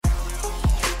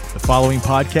The following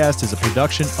podcast is a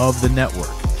production of the network.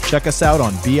 Check us out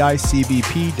on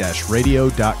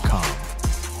bicbp-radio.com.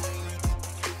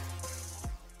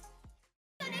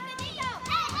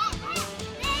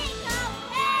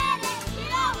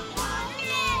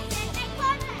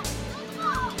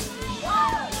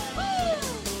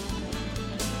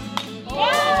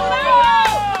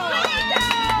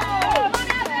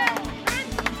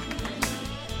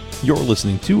 You're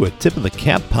listening to a Tip of the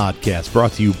Cap podcast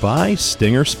brought to you by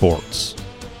Stinger Sports.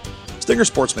 Stinger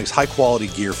Sports makes high-quality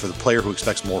gear for the player who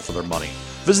expects more for their money.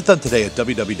 Visit them today at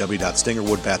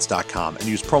www.stingerwoodbats.com and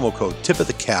use promo code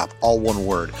TIPOFTHECAP, all one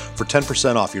word, for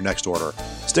 10% off your next order.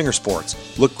 Stinger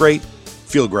Sports. Look great,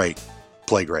 feel great,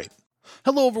 play great.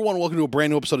 Hello, everyone. Welcome to a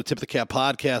brand new episode of Tip of the Cap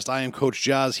podcast. I am Coach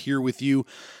Jaz here with you.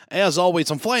 As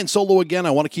always, I'm flying solo again.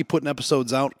 I want to keep putting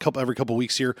episodes out every couple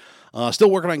weeks here.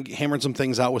 Still working on hammering some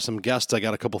things out with some guests. I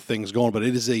got a couple things going, but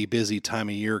it is a busy time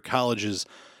of year. College is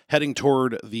heading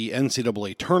toward the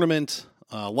NCAA tournament.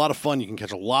 A lot of fun. You can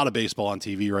catch a lot of baseball on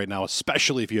TV right now,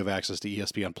 especially if you have access to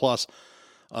ESPN+.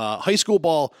 High school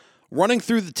ball running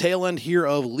through the tail end here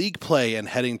of league play and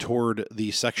heading toward the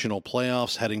sectional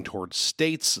playoffs, heading toward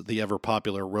states, the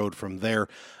ever-popular road from there.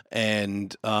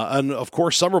 And of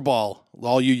course, summer ball.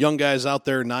 All you young guys out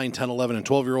there, 9, 10, 11, and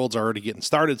 12-year-olds are already getting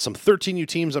started. Some 13U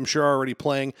teams, I'm sure, are already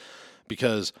playing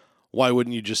because why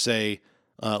wouldn't you just say,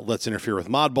 let's interfere with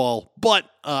mod ball? But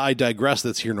I digress.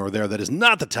 That's here nor there. That is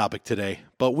not the topic today.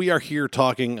 But we are here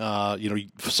talking,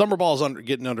 summer ball is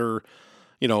getting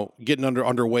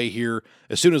underway here.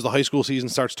 As soon as the high school season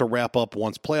starts to wrap up,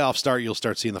 once playoffs start, you'll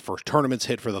start seeing the first tournaments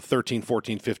hit for the 13,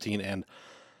 14, 15, and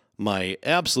my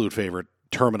absolute favorite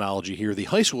terminology here, the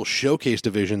high school showcase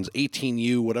divisions,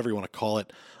 18U, whatever you want to call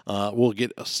it, will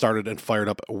get started and fired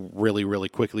up really, really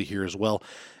quickly here as well.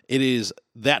 It is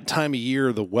that time of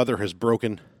year. The weather has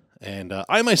broken, and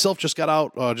I myself just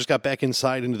got back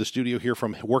inside into the studio here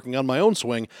from working on my own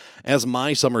swing as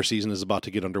my summer season is about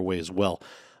to get underway as well.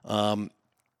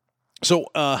 So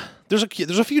there's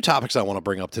a few topics I want to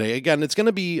bring up today. Again, it's going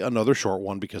to be another short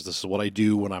one because this is what I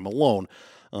do when I'm alone.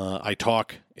 I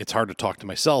talk. It's hard to talk to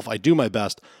myself. I do my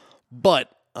best,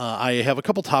 but I have a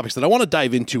couple topics that I want to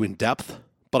dive into in depth,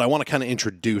 but I want to kind of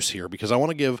introduce here because I want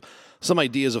to give some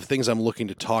ideas of things I'm looking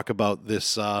to talk about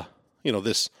this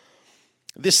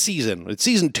season. It's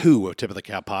season 2 of Tip of the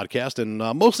Cap podcast, and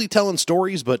mostly telling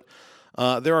stories, but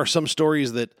there are some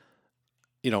stories that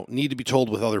need to be told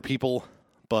with other people.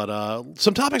 But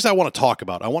some topics I want to talk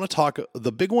about.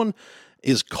 The big one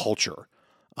is culture.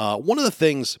 One of the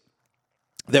things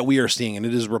that we are seeing, and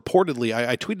it is reportedly,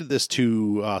 I tweeted this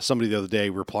to somebody the other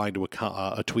day, replying to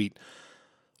a tweet.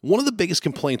 One of the biggest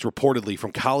complaints reportedly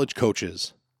from college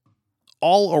coaches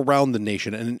all around the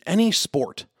nation and in any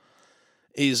sport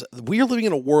is we are living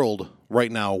in a world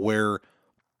right now where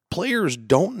players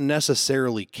don't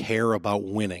necessarily care about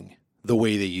winning the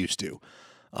way they used to.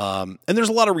 And there's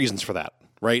a lot of reasons for that,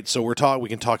 right? So we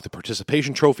can talk the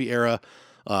participation trophy era.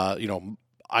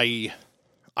 I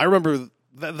remember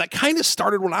that kind of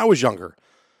started when I was younger.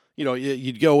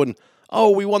 You'd go and,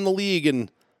 we won the league and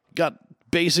got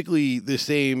basically the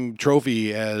same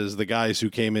trophy as the guys who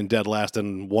came in dead last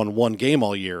and won one game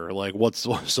all year. Like, what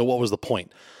was the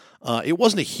point? It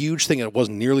wasn't a huge thing. It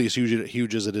wasn't nearly as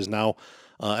huge as it is now.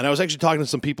 And I was actually talking to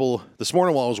some people this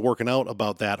morning while I was working out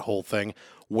about that whole thing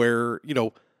where,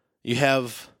 you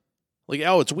have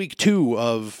it's week 2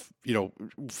 of,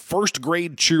 first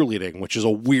grade cheerleading, which is a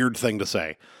weird thing to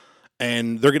say.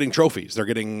 And they're getting trophies. They're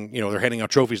getting, they're handing out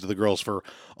trophies to the girls for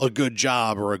a good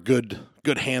job or a good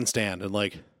handstand. And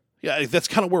that's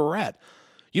kind of where we're at.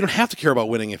 You don't have to care about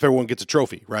winning if everyone gets a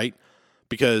trophy, right?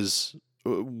 Because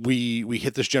we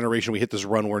hit this generation, we hit this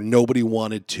run where nobody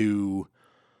wanted to.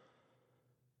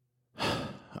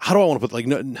 How do I want to put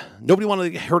nobody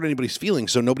wanted to hurt anybody's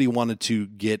feelings, so nobody wanted to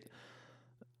get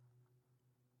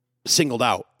singled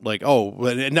out,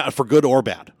 not for good or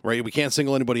bad, right? We can't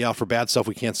single anybody out for bad stuff.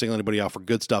 We can't single anybody out for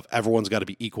good stuff. Everyone's got to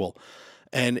be equal.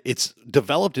 And it's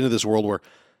developed into this world where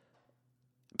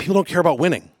people don't care about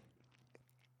winning,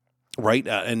 right?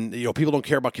 And people don't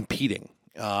care about competing.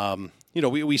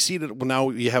 We see that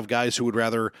now you have guys who would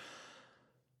rather,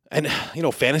 and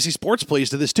fantasy sports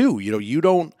plays to this too.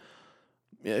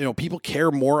 People care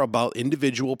more about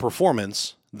individual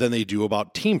performance than they do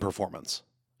about team performance.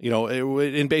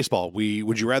 In baseball,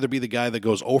 would you rather be the guy that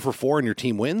goes 0 for 4 and your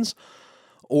team wins,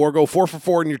 or go 4 for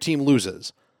 4 and your team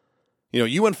loses?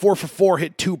 You went 4 for 4,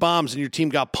 hit 2 bombs, and your team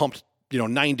got pumped,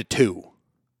 9-2,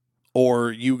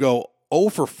 or you go 0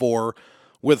 for 4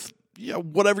 with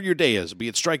whatever your day is, be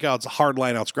it strikeouts, hard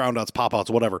lineouts, groundouts, pop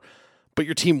outs, whatever, but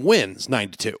your team wins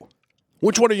 9-2.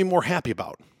 Which one are you more happy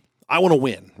about? I want to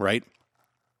win, right?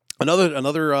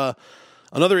 Another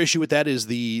issue with that is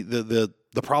the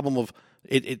problem of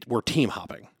we're team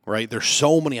hopping, right? There's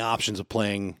so many options of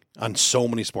playing on so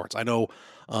many sports. I know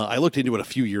I looked into it a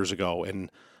few years ago, and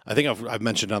I think I've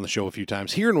mentioned it on the show a few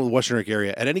times. Here in the Western New York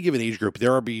area, at any given age group,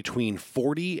 there are between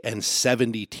 40 and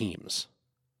 70 teams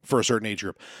for a certain age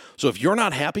group. So if you're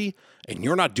not happy and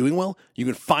you're not doing well, you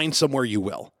can find somewhere you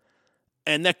will.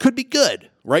 And that could be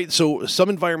good, right? So some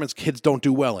environments kids don't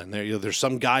do well in. There's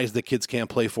some guys that kids can't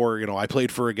play for. I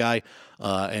played for a guy,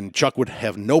 and Chuck would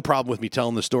have no problem with me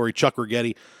telling the story. Chuck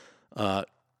Rigetti,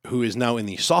 who is now in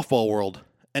the softball world,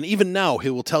 and even now he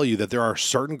will tell you that there are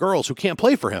certain girls who can't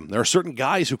play for him. There are certain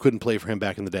guys who couldn't play for him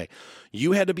back in the day.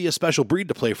 You had to be a special breed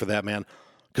to play for that man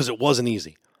because it wasn't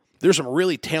easy. There's some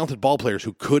really talented ball players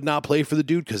who could not play for the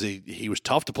dude because he was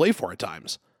tough to play for at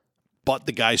times. But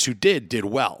the guys who did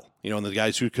well. And the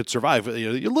guys who could survive, a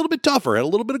little bit tougher, had a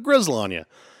little bit of grizzle on you.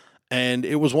 And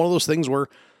it was one of those things where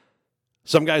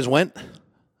some guys went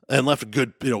and left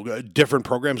good, different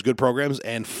programs, good programs,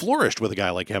 and flourished with a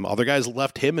guy like him. Other guys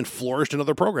left him and flourished in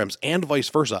other programs, and vice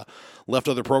versa. Left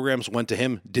other programs, went to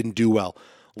him, didn't do well.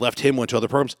 Left him, went to other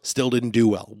programs, still didn't do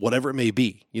well. Whatever it may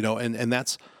be, and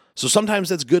that's, so sometimes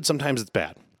that's good, sometimes it's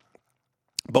bad.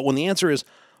 But when the answer is,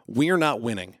 we're not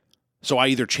winning, so I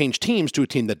either change teams to a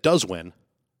team that does win,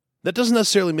 that doesn't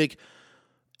necessarily make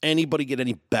anybody get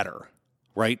any better,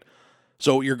 right?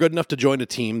 So you're good enough to join a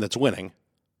team that's winning.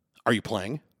 Are you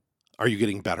playing? Are you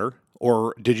getting better?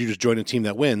 Or did you just join a team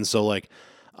that wins? So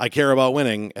I care about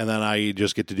winning and then I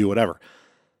just get to do whatever.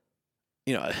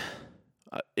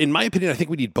 In my opinion, I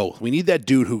think we need both. We need that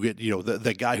dude who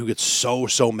that guy who gets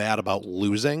so mad about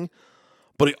losing,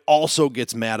 but he also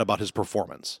gets mad about his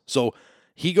performance. So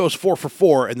he goes 4 for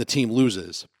 4 and the team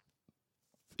loses.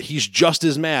 He's just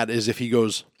as mad as if he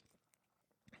goes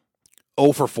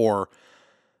 0 for 4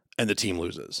 and the team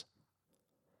loses.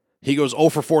 He goes 0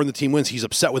 for 4 and the team wins. He's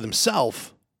upset with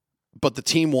himself, but the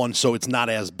team won, so it's not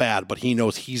as bad, but he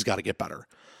knows he's got to get better.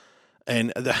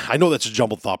 And I know that's a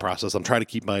jumbled thought process. I'm trying to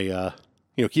keep my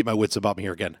keep my wits about me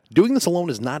here again. Doing this alone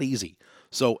is not easy.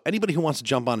 So anybody who wants to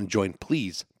jump on and join,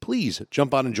 please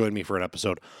jump on and join me for an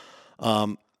episode.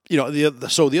 So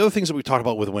the other things that we talk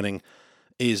about with winning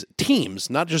is teams,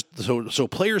 not just so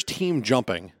players team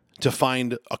jumping to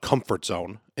find a comfort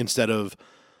zone instead of,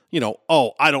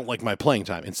 I don't like my playing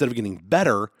time. Instead of getting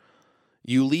better,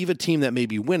 you leave a team that may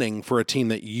be winning for a team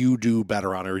that you do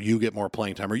better on, or you get more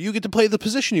playing time, or you get to play the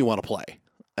position you want to play.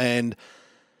 And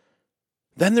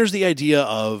then there's the idea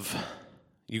of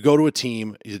you go to a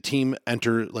team, the team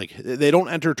they don't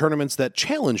enter tournaments that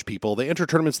challenge people. They enter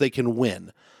tournaments they can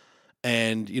win.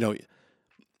 And,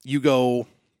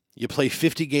 you play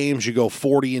 50 games, you go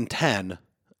 40-10,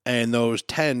 and those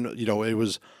 10, it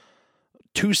was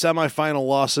 2 semifinal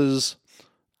losses,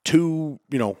 2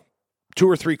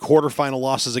 or 3 quarterfinal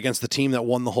losses against the team that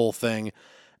won the whole thing,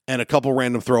 and a couple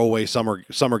random throwaway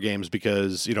summer games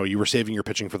because, you were saving your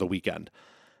pitching for the weekend.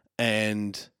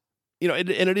 And, and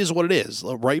it is what it is,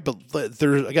 right? But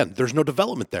there's no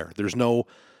development there.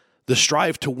 The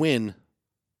strive to win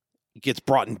gets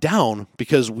brought down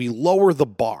because we lower the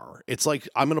bar. It's like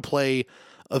I'm going to play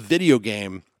a video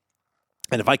game,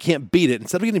 and if I can't beat it,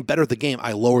 instead of getting better at the game,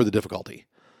 I lower the difficulty.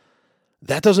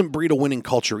 That doesn't breed a winning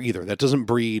culture either. That doesn't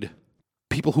breed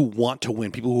people who want to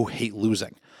win, people who hate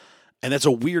losing. And that's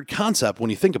a weird concept when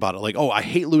you think about it. I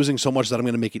hate losing so much that I'm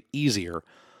going to make it easier.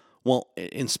 Well,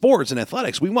 in sports and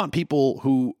athletics, we want people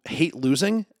who hate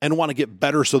losing and want to get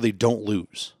better so they don't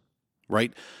lose,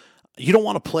 right? You don't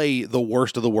want to play the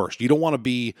worst of the worst. You don't want to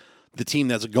be the team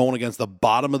that's going against the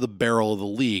bottom of the barrel of the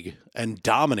league and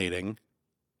dominating,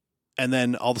 and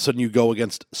then all of a sudden you go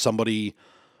against somebody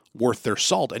worth their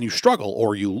salt and you struggle,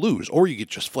 or you lose, or you get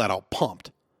just flat out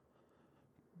pumped.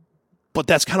 But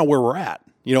that's kind of where we're at,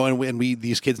 and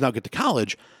these kids now get to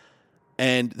college,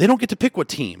 and they don't get to pick what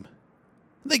team.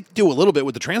 They do a little bit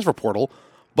with the transfer portal,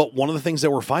 but one of the things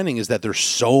that we're finding is that there's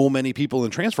so many people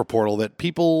in transfer portal that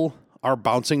people are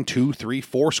bouncing 2, 3,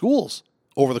 4 schools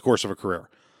over the course of a career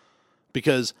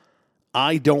because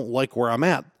I don't like where I'm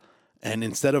at. And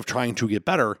instead of trying to get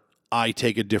better, I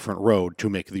take a different road to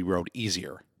make the road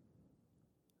easier.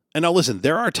 And now listen,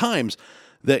 there are times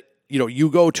that, you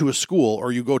go to a school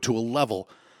or you go to a level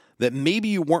that maybe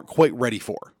you weren't quite ready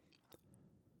for.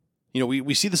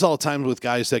 We see this all the time with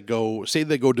guys that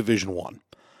they go Division I.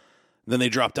 Then they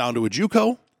drop down to a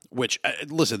JUCO, which,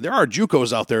 listen, there are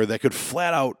JUCOs out there that could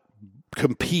flat out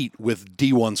compete with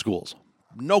D1 schools.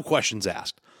 No questions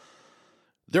asked.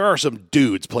 There are some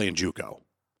dudes playing JUCO.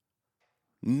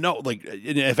 No,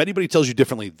 if anybody tells you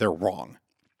differently, they're wrong.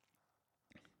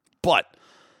 But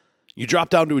You drop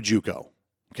down to a JUCO,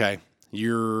 okay?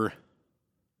 You're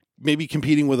maybe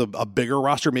competing with a bigger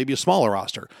roster, maybe a smaller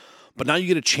roster, but now you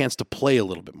get a chance to play a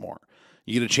little bit more.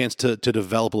 You get a chance to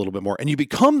develop a little bit more, and you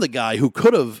become the guy who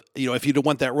could have, if you'd have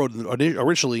went that road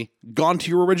originally, gone to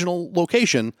your original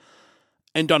location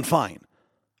and done fine.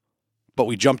 But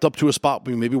we jumped up to a spot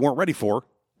we maybe weren't ready for,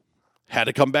 had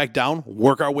to come back down,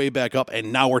 work our way back up,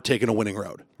 and now we're taking a winning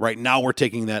road. Right now we're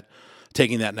taking that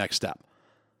next step.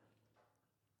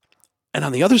 And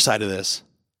on the other side of this,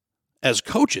 as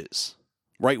coaches,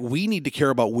 right, we need to care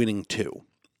about winning too.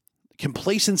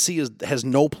 Complacency has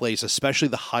no place, especially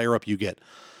the higher up you get.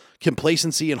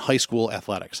 Complacency in high school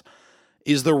athletics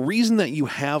is the reason that you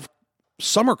have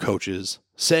summer coaches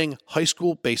saying high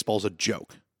school baseball is a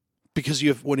joke. Because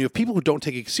when you have people who don't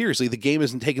take it seriously, the game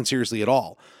isn't taken seriously at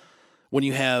all. When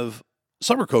you have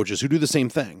summer coaches who do the same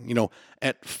thing,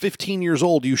 at 15 years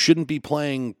old, you shouldn't be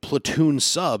playing platoon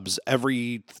subs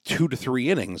every 2 to 3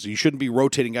 innings. You shouldn't be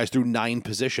rotating guys through 9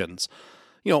 positions.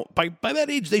 By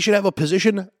that age, they should have a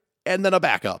position and then a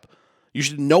backup. You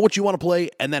should know what you want to play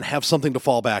and then have something to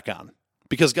fall back on.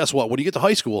 Because guess what? When you get to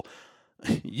high school,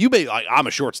 I'm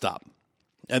a shortstop.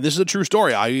 And this is a true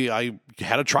story. I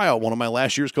had a tryout one of my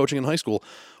last years coaching in high school.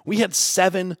 We had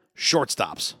 7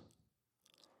 shortstops.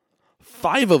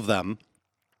 5 of them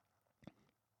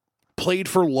played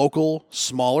for local,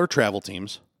 smaller travel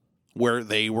teams where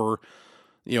they were,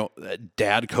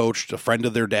 dad coached, a friend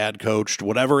of their dad coached,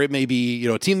 whatever it may be,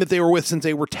 a team that they were with since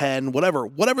they were 10, whatever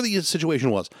the situation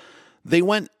was. They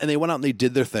went out and they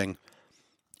did their thing.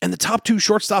 And the top 2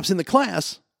 shortstops in the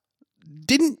class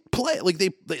didn't play. Like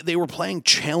they were playing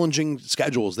challenging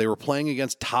schedules. They were playing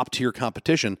against top tier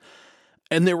competition.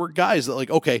 And there were guys that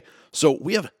okay, so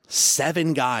we have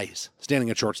 7 guys standing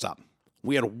at shortstop.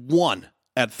 We had 1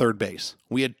 at third base.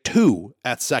 We had 2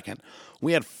 at second.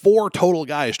 We had 4 total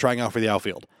guys trying out for the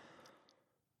outfield.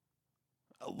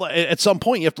 At some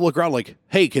point, you have to look around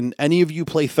hey, can any of you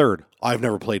play third? I've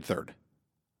never played third.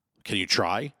 Can you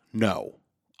try? No.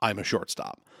 I'm a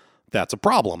shortstop. That's a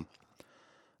problem.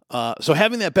 So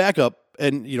having that backup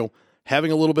and,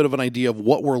 having a little bit of an idea of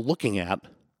what we're looking at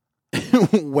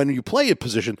when you play a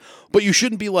position, but you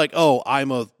shouldn't be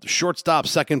I'm a shortstop,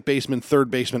 second baseman,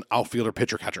 third baseman, outfielder,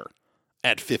 pitcher, catcher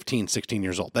at 15, 16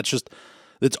 years old.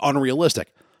 That's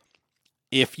unrealistic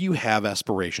if you have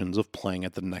aspirations of playing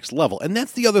at the next level. And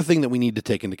that's the other thing that we need to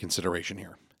take into consideration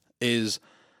here is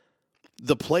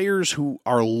the players who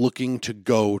are looking to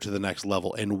go to the next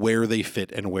level and where they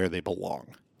fit and where they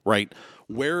belong, right?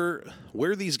 Where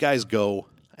these guys go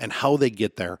and how they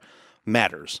get there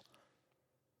matters.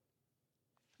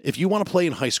 If you want to play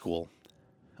in high school,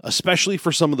 especially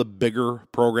for some of the bigger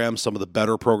programs, some of the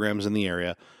better programs in the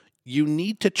area, you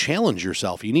need to challenge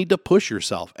yourself. You need to push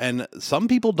yourself. And some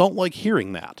people don't like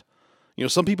hearing that.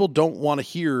 Some people don't want to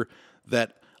hear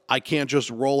that I can't just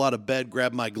roll out of bed,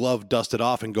 grab my glove, dust it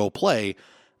off, and go play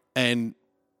and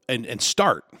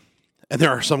start. And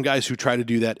there are some guys who try to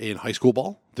do that in high school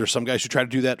ball. There's some guys who try to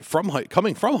do that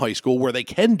coming from high school where they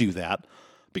can do that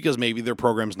because maybe their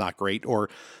program's not great or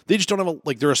they just don't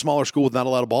have they're a smaller school with not a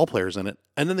lot of ball players in it.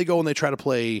 And then they go and they try to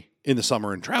play in the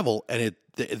summer and travel and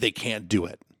they can't do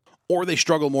it. Or they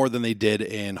struggle more than they did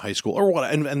in high school or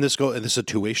what. And this is a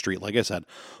two-way street, like I said.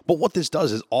 But what this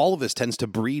does is all of this tends to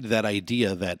breed that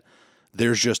idea that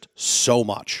there's just so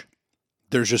much.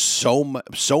 There's just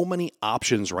so many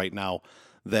options right now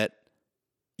that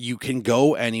you can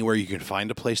go anywhere. You can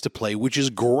find a place to play, which is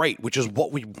great, which is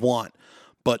what we want.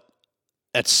 But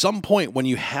at some point, when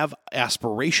you have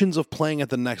aspirations of playing at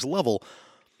the next level,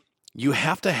 you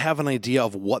have to have an idea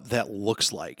of what that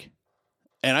looks like.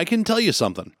 And I can tell you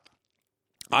something.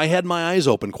 I had my eyes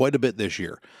open quite a bit this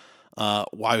year.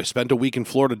 I spent a week in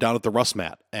Florida down at the Rust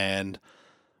Mat, and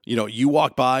you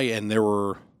walk by and there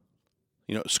were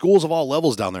schools of all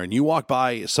levels down there, and you walk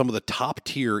by some of the top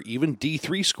tier, even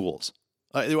D3 schools.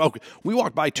 We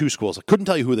walked by 2 schools. I couldn't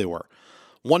tell you who they were.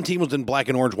 One team was in black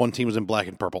and orange, one team was in black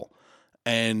and purple.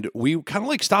 And we kind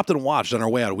of stopped and watched on our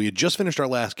way out. We had just finished our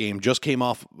last game, just came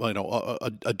off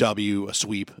a W, a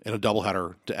sweep, and a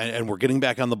doubleheader, and we're getting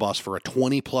back on the bus for a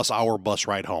 20-plus hour bus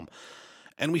ride home.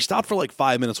 And we stopped for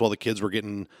 5 minutes while the kids were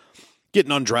getting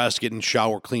undressed, getting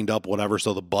shower cleaned up, whatever,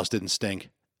 so the bus didn't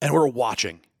stink. And we're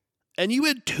watching. And you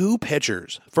had 2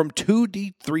 pitchers from 2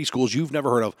 D3 schools you've never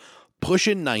heard of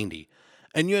pushing 90.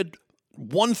 And you had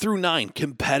 1 through 9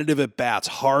 competitive at bats,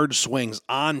 hard swings,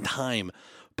 on time,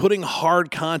 putting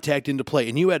hard contact into play,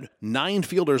 and you had 9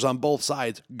 fielders on both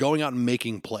sides going out and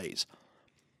making plays.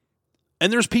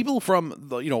 And there's people from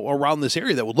around this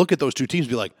area that would look at those 2 teams and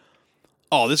be like,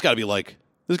 "Oh, this has got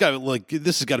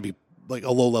to be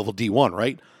a low level D1,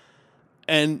 right?"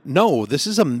 And no, this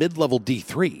is a mid-level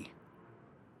D3.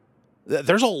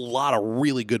 There's a lot of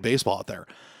really good baseball out there.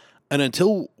 And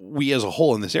until we as a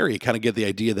whole in this area kind of get the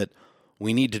idea that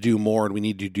we need to do more and we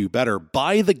need to do better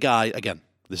by the guy, again,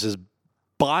 this is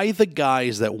by the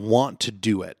guys that want to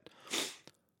do it,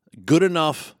 good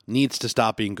enough needs to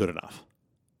stop being good enough.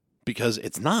 Because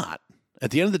it's not.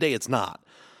 At the end of the day, it's not.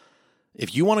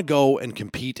 If you want to go and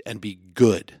compete and be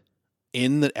good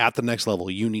at the next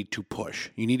level, you need to push.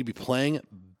 You need to be playing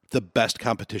the best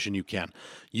competition you can.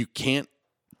 You can't,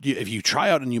 if you try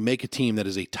out and you make a team that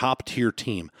is a top tier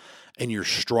team and you're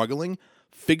struggling,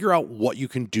 figure out what you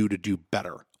can do to do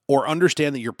better, or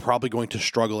understand that you're probably going to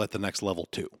struggle at the next level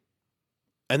too.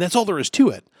 And that's all there is to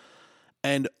it.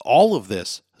 And all of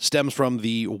this stems from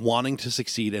the wanting to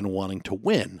succeed and wanting to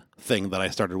win thing that I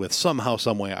started with. Somehow,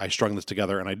 some way, I strung this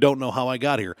together, and I don't know how I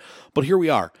got here, but here we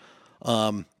are.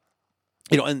 And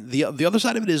the other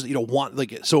side of it is,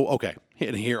 okay,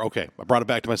 I brought it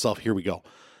back to myself. Here we go.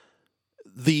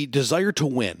 The desire to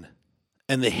win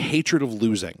and the hatred of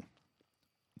losing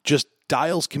just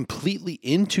dials completely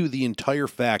into the entire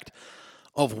fact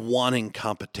of wanting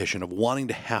competition, of wanting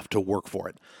to have to work for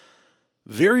it.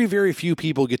 Very, very few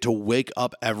people get to wake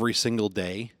up every single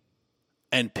day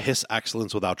and piss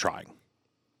excellence without trying.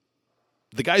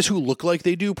 The guys who look like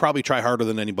they do probably try harder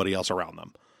than anybody else around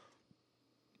them.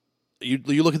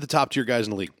 You look at the top tier guys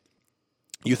in the league.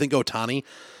 You think Ohtani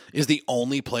is the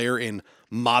only player in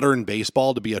modern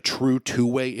baseball to be a true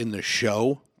two-way in the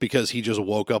show because he just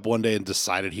woke up one day and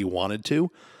decided he wanted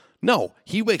to? No,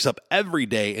 he wakes up every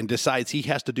day and decides he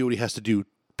has to do what he has to do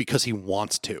because he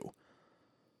wants to.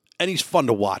 And he's fun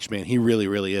to watch, man. He really,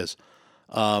 really is.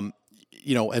 And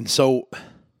so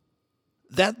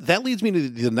that leads me to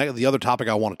the other topic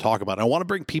I want to talk about. I want to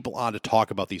bring people on to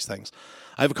talk about these things.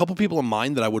 I have a couple people in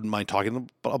mind that I wouldn't mind talking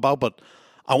about, but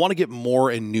I want to get more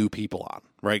and new people on,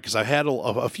 right? Because I've had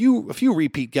a few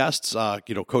repeat guests.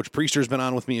 Coach Priester's been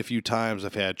on with me a few times.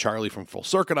 I've had Charlie from Full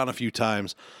Circuit on a few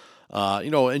times.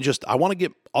 And just I want to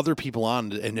get other people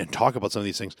on and talk about some of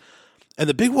these things. And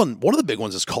one of the big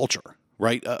ones is culture,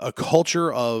 right? A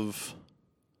culture of,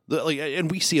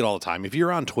 and we see it all the time. If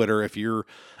you're on Twitter,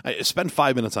 spend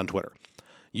 5 minutes on Twitter,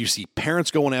 you see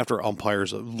parents going after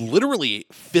umpires, literally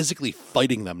physically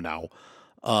fighting them now.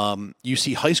 You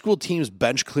see high school teams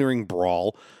bench clearing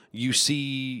brawl. You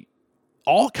see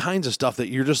all kinds of stuff that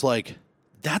you're just like,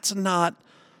 that's not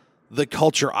the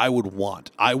culture I would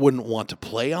want. I wouldn't want to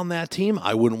play on that team.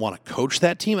 I wouldn't want to coach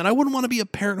that team. And I wouldn't want to be a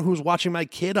parent who's watching my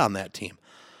kid on that team.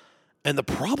 And the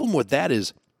problem with that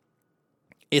is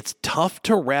it's tough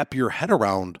to wrap your head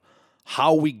around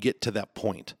how we get to that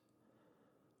point.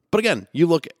 But again, you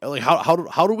look like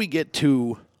how do we get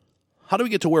to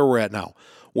where we're at now,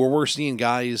 where we're seeing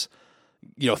guys,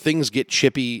 things get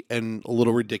chippy and a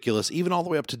little ridiculous, even all the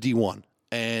way up to D1.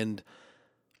 And,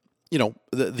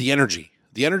 the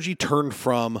energy turned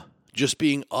from just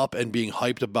being up and being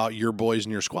hyped about your boys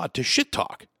and your squad to shit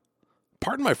talk.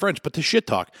 Pardon my French, but to shit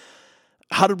talk.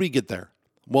 How did we get there?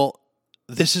 Well,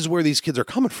 this is where these kids are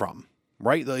coming from,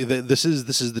 right? This is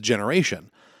the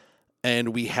generation.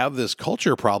 And we have this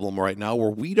culture problem right now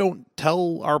where we don't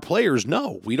tell our players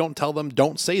no. We don't tell them,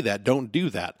 don't say that, don't do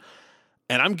that.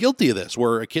 And I'm guilty of this,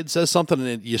 where a kid says something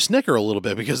and you snicker a little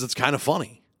bit because it's kind of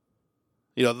funny.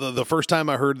 The first time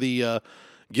I heard the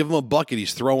give him a bucket,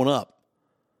 he's throwing up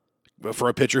for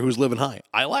a pitcher who's living high,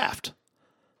 I laughed.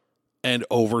 And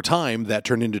over time, that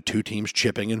turned into two teams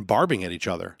chipping and barbing at each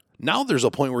other. Now there's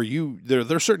a point where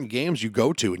there are certain games you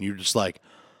go to and you're just like,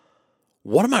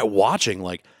 what am I watching?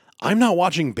 Like, I'm not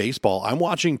watching baseball. I'm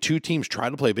watching two teams try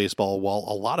to play baseball while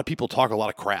a lot of people talk a lot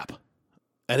of crap.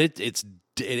 And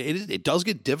it does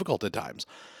get difficult at times.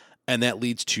 And that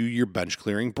leads to your bench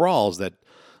clearing brawls. That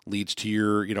leads to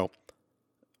your,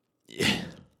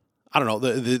 I don't know,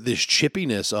 this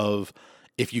chippiness of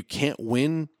if you can't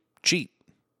win, cheat.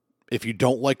 If you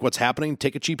don't like what's happening,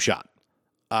 take a cheap shot.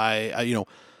 I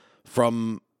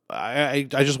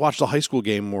just watched a high school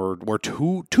game where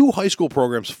two high school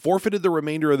programs forfeited the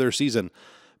remainder of their season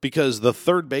because the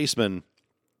third baseman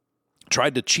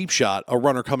tried to cheap shot a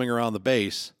runner coming around the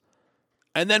base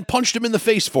and then punched him in the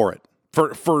face for it.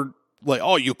 For like,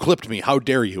 oh, you clipped me, how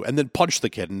dare you? And then punched the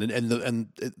kid and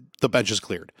the bench is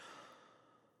cleared.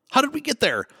 How did we get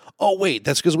there? Oh, wait,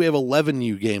 that's because we have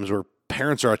 11U games where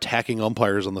parents are attacking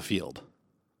umpires on the field.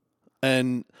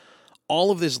 And all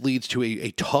of this leads to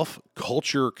a tough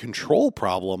culture control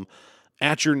problem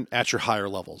at your higher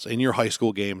levels, in your high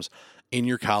school games, in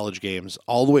your college games,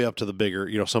 all the way up to the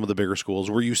bigger, some of the bigger schools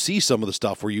where you see some of the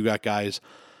stuff where you got guys,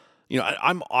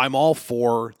 I'm all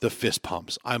for the fist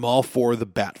pumps. I'm all for the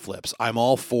bat flips. I'm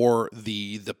all for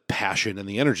the passion and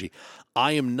the energy.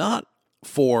 I am not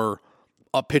for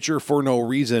a pitcher for no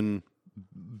reason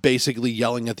basically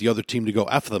yelling at the other team to go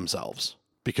F themselves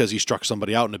because he struck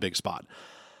somebody out in a big spot.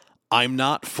 I'm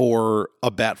not for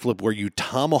a bat flip where you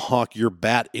tomahawk your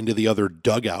bat into the other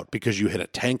dugout because you hit a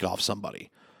tank off somebody.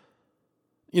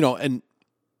 And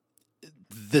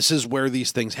this is where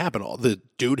these things happen. The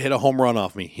dude hit a home run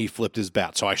off me. He flipped his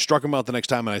bat. So I struck him out the next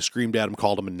time and I screamed at him,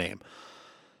 called him a name.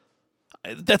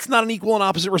 That's not an equal and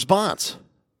opposite response.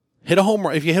 Hit a home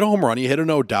run. If you hit a home run, you hit a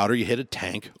no-doubter, you hit a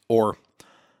tank,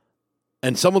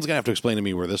 and someone's going to have to explain to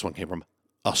me where this one came from,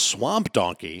 a swamp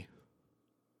donkey,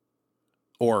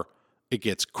 or it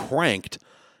gets cranked,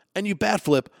 and you bat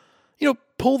flip,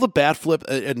 pull the bat flip,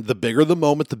 and the bigger the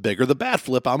moment, the bigger the bat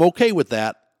flip. I'm okay with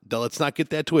that. Let's not get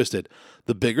that twisted.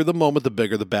 The bigger the moment, the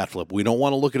bigger the bat flip. We don't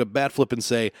want to look at a bat flip and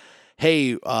say,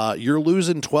 hey, you're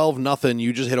losing 12-0.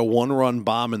 You just hit a one-run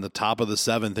bomb in the top of the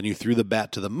seventh, and you threw the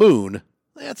bat to the moon.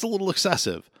 That's a little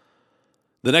excessive.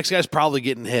 The next guy's probably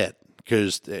getting hit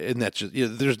and that's just,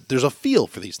 there's a feel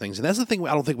for these things. And that's the thing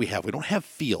I don't think we have. We don't have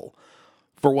feel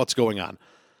for what's going on.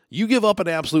 You give up an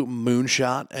absolute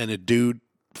moonshot and a dude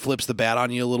flips the bat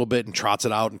on you a little bit and trots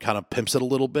it out and kind of pimps it a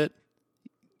little bit.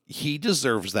 He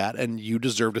deserves that, and you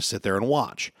deserve to sit there and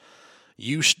watch.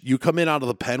 You come in out of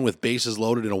the pen with bases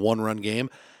loaded in a one-run game,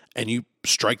 and you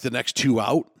strike the next two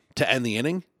out to end the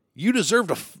inning. You deserve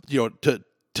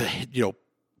to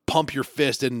pump your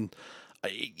fist and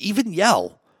even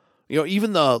yell.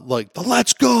 Even the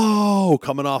let's go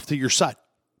coming off to your side.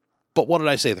 But what did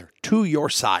I say there? To your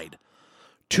side.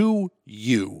 To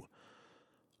you.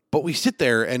 But we sit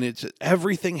there and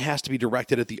everything has to be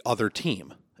directed at the other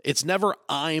team. It's never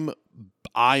I'm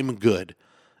good.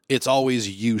 It's always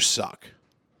you suck.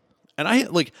 And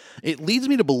it leads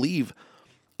me to believe,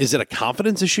 is it a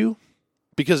confidence issue?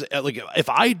 Because if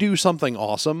I do something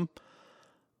awesome,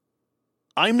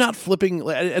 I'm not flipping,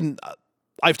 and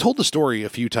I've told the story a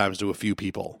few times to a few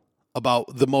people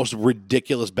about the most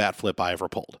ridiculous bat flip I ever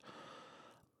pulled.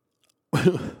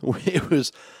 I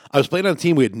was playing on a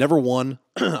team we had never won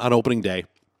on opening day,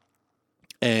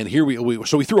 and here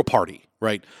we threw a party,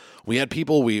 right? We had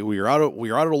people. We were out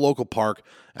at a local park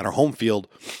at our home field.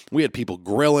 We had people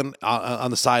grilling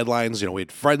on the sidelines. We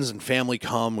had friends and family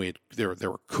come. There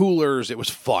were coolers. It was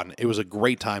fun. It was a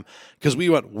great time because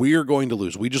we're going to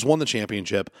lose. We just won the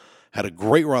championship. Had a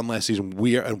great run last season.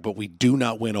 But we do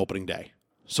not win opening day.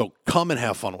 So come and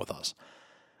have fun with us.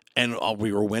 And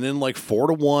we were winning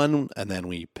 4-1, and then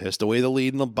we pissed away the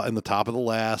lead in the top of the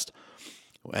last,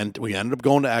 and we ended up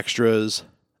going to extras.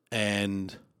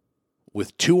 And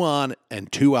with 2 on and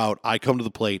 2 out, I come to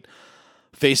the plate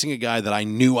facing a guy that I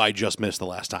knew I just missed the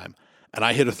last time, and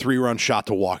I hit a 3-run shot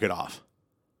to walk it off.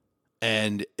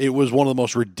 And it was one of the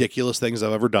most ridiculous things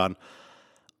I've ever done.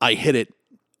 I hit it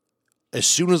as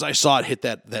soon as I saw it hit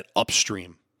that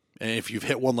upstream. And if you've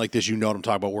hit one like this, you know what I'm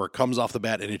talking about, where it comes off the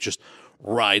bat and it just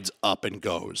rides up and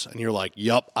goes. And you're like,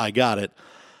 yup, I got it.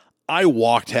 I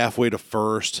walked halfway to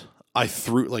first. I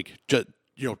threw,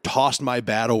 tossed my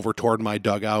bat over toward my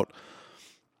dugout.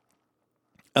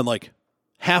 And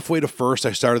halfway to first,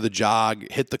 I started the jog,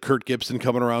 hit the Kurt Gibson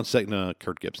coming around second. No,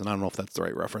 Kurt Gibson, I don't know if that's the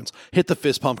right reference. Hit the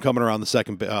fist pump coming around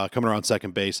second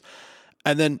base.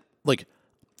 And then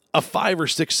a 5 or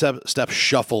 6 step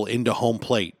shuffle into home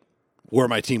plate where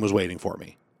my team was waiting for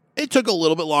me. It took a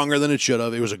little bit longer than it should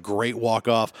have. It was a great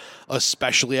walk-off,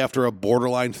 especially after a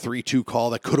borderline 3-2 call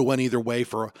that could have went either way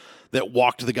that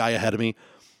walked the guy ahead of me.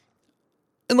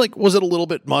 And was it a little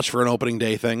bit much for an opening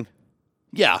day thing?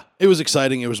 Yeah, it was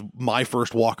exciting. It was my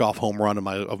first walk-off home run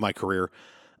of my career,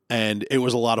 and it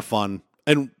was a lot of fun.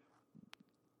 And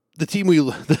the team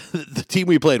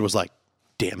we played was like,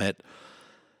 damn it.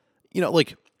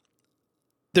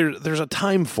 There's a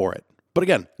time for it. But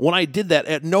again, when I did that,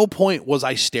 at no point was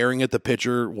I staring at the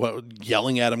pitcher,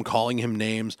 yelling at him, calling him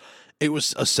names. It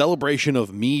was a celebration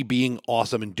of me being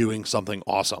awesome and doing something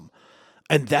awesome.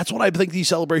 And that's what I think these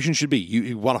celebrations should be.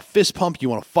 You want to fist pump, you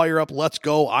want to fire up, let's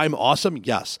go, I'm awesome,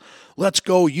 yes. Let's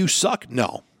go, you suck,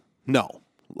 no.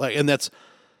 And that's,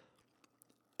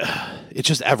 it's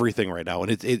just everything right now.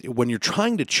 And when you're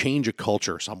trying to change a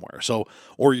culture somewhere,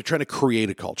 or you're trying to create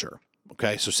a culture,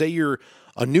 okay? So say you're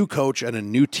a new coach and a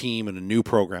new team and a new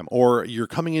program, or you're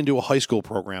coming into a high school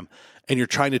program and you're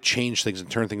trying to change things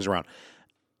and turn things around.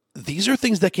 These are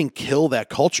things that can kill that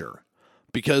culture,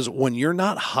 because when you're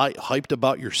not hyped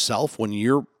about yourself, when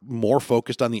you're more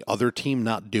focused on the other team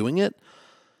not doing it,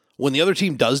 when the other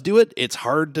team does do it, it's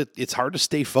hard to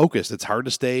stay focused. It's hard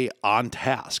to stay on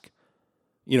task.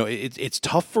 It's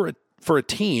tough for for a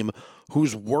team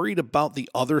who's worried about the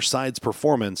other side's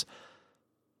performance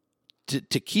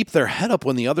to keep their head up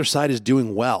when the other side is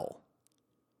doing well.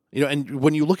 And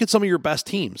when you look at some of your best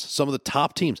teams, some of the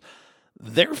top teams,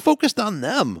 they're focused on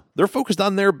them. They're focused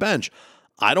on their bench.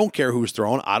 I don't care who's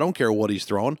throwing. I don't care what he's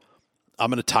throwing. I'm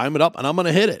going to time it up, and I'm going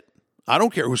to hit it. I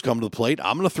don't care who's coming to the plate.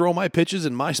 I'm going to throw my pitches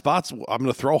in my spots. I'm going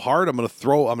to throw hard. I'm going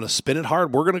to spin it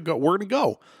hard. We're going to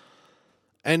go.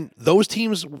 And those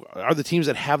teams are the teams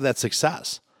that have that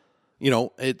success.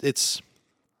 It's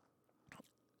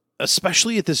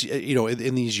especially at this,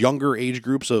 in these younger age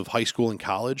groups of high school and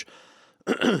college,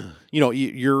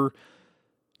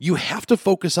 you have to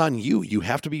focus on you. You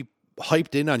have to be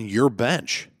hyped in on your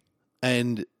bench.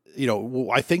 And,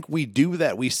 I think we do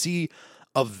that. We see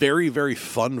a very, very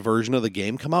fun version of the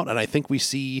game come out. And I think we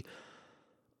see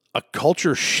a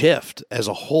culture shift as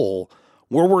a whole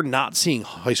where we're not seeing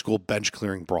high school bench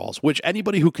clearing brawls, which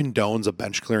anybody who condones a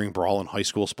bench clearing brawl in high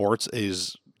school sports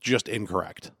is just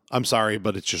incorrect. I'm sorry,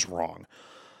 but it's just wrong.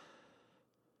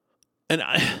 And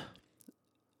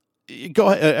go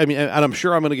ahead. I mean, and I'm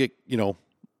sure I'm going to get,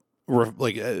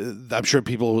 I'm sure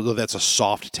people, that's a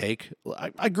soft take.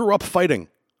 I grew up fighting.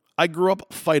 I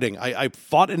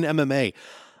fought in MMA.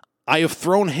 I have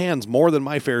thrown hands more than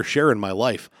my fair share in my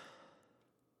life.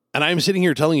 And I'm sitting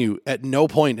here telling you, at no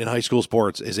point in high school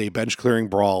sports is a bench clearing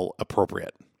brawl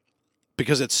appropriate.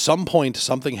 Because at some point,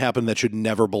 something happened that should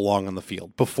never belong on the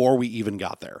field before we even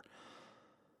got there.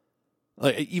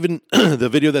 Even the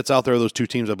video that's out there of those two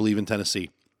teams, I believe, in Tennessee.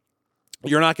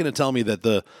 You're not going to tell me that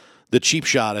the cheap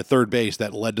shot at third base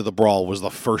that led to the brawl was the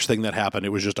first thing that happened. It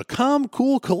was just a calm,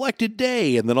 cool, collected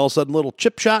day, and then all of a sudden, little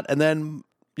chip shot, and then,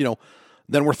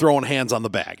 then we're throwing hands on the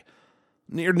bag.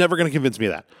 You're never going to convince me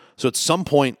of that. So at some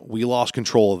point, we lost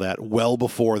control of that well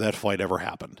before that fight ever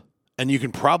happened. And you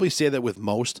can probably say that with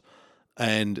most.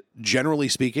 And generally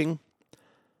speaking,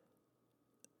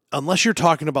 unless you're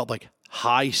talking about like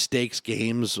high stakes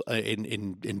games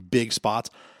in big spots,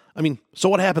 I mean, so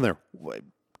what happened there?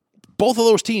 Both of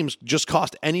those teams just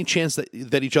cost any chance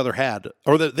that each other had,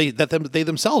 or that they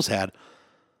themselves had,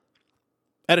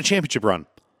 at a championship run.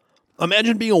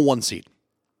 Imagine being a 1 seed,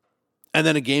 and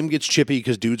then a game gets chippy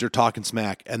because dudes are talking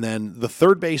smack, and then the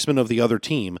third baseman of the other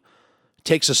team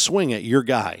takes a swing at your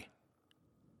guy,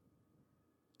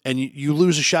 and you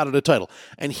lose a shot at a title.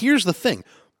 And here's the thing.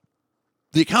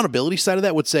 The accountability side of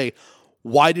that would say,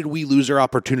 why did we lose our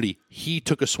opportunity? He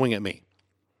took a swing at me.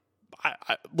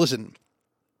 Listen,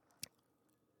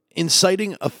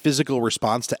 inciting a physical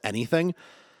response to anything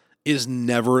is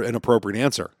never an appropriate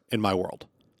answer in my world.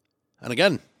 And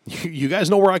again, you guys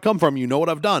know where I come from. You know what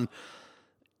I've done.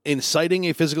 Inciting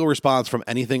a physical response from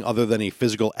anything other than a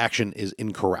physical action is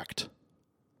incorrect.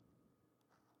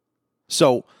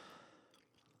 So,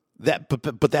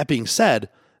 but that being said,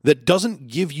 that doesn't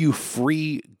give you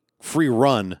free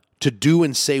run to do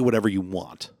and say whatever you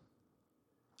want.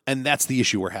 And that's the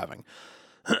issue we're having.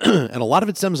 And a lot of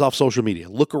it stems off social media.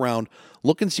 Look around,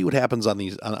 look and see what happens on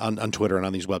these on Twitter and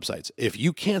on these websites. If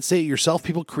you can't say it yourself,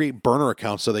 people create burner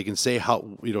accounts so they can say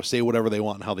say whatever they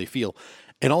want and how they feel.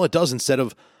 And all it does, instead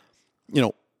of,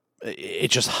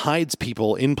 it just hides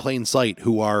people in plain sight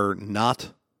who are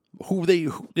not who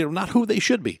they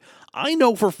should be. I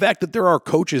know for a fact that there are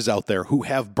coaches out there who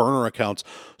have burner accounts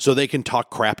so they can talk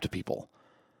crap to people.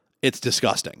 It's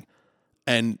disgusting.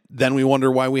 And then we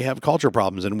wonder why we have culture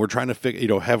problems, and we're trying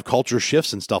to have culture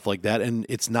shifts and stuff like that, and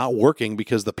it's not working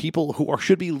because the people who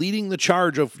should be leading the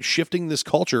charge of shifting this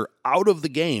culture out of the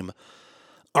game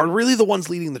are really the ones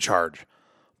leading the charge.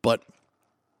 But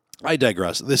I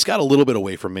digress. This got a little bit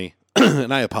away from me,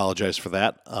 and I apologize for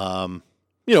that.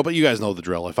 But you guys know the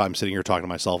drill. If I'm sitting here talking to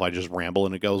myself, I just ramble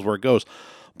and it goes where it goes.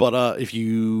 But if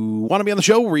you want to be on the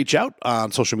show, reach out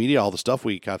on social media, all the stuff.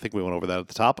 I think we went over that at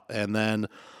the top. And then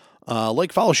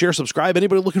follow, share, subscribe.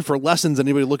 Anybody looking for lessons,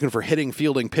 anybody looking for hitting,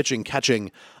 fielding, pitching,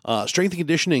 catching, strength and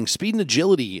conditioning, speed and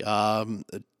agility,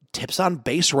 tips on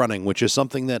base running, which is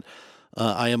something that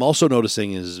I am also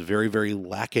noticing is very, very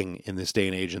lacking in this day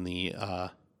and age in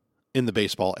the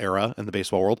baseball era, in the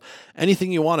baseball world.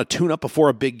 Anything you want to tune up before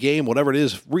a big game, whatever it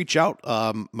is, reach out.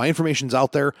 My information's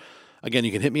out there. Again,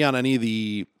 you can hit me on any of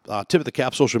the Tip of the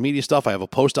Cap social media stuff. I have a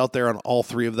post out there on all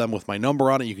three of them with my number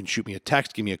on it. You can shoot me a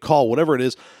text, give me a call, whatever it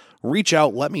is. Reach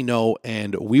out, let me know,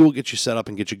 and we will get you set up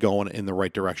and get you going in the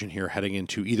right direction here, heading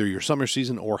into either your summer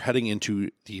season or heading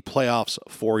into the playoffs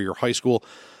for your high school.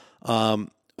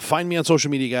 Find me on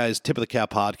social media, guys. Tip of the Cap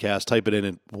podcast. Type it in,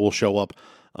 and we'll show up.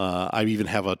 I even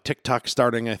have a TikTok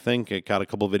starting, I think. I got a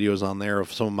couple videos on there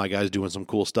of some of my guys doing some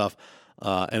cool stuff.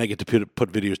 And I get to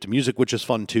put videos to music, which is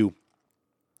fun too.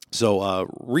 So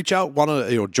reach out, want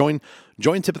to join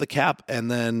Tip of the Cap,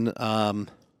 and then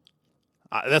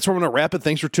that's where I'm going to wrap it.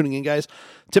 Thanks for tuning in, guys.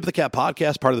 Tip of the Cap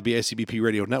podcast, part of the BICBP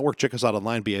Radio Network. Check us out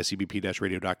online,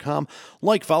 bicbp-radio.com.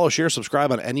 Like, follow, share,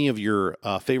 subscribe on any of your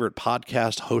favorite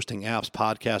podcast hosting apps,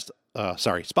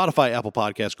 Spotify, Apple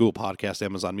Podcasts, Google Podcasts,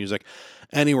 Amazon Music,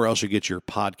 anywhere else you get your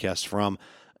podcasts from.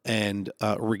 And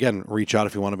again, reach out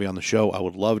if you want to be on the show. I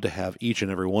would love to have each and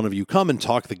every one of you come and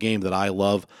talk the game that I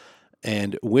love.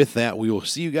 And with that, we will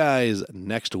see you guys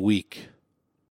next week.